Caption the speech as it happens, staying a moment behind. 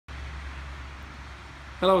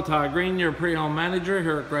Hello, Todd Green, your pre-owned manager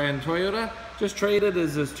here at Grand Toyota. Just traded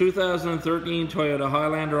is this 2013 Toyota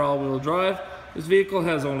Highlander all-wheel drive. This vehicle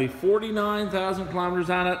has only 49,000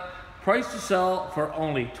 kilometers on it. Price to sell for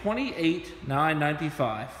only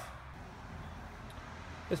 $28,995.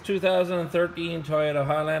 This 2013 Toyota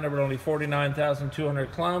Highlander with only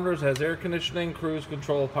 49,200 kilometers has air conditioning, cruise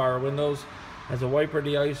control, power windows, has a wiper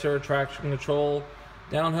de-icer, traction control,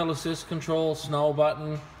 downhill assist control, snow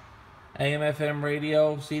button, AM/FM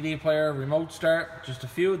radio, CD player, remote start, just a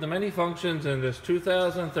few of the many functions in this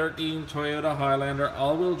 2013 Toyota Highlander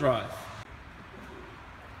all-wheel drive.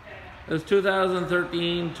 This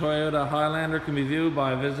 2013 Toyota Highlander can be viewed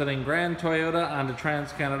by visiting Grand Toyota on the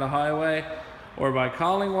Trans-Canada Highway or by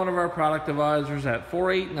calling one of our product advisors at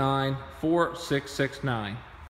 489-4669.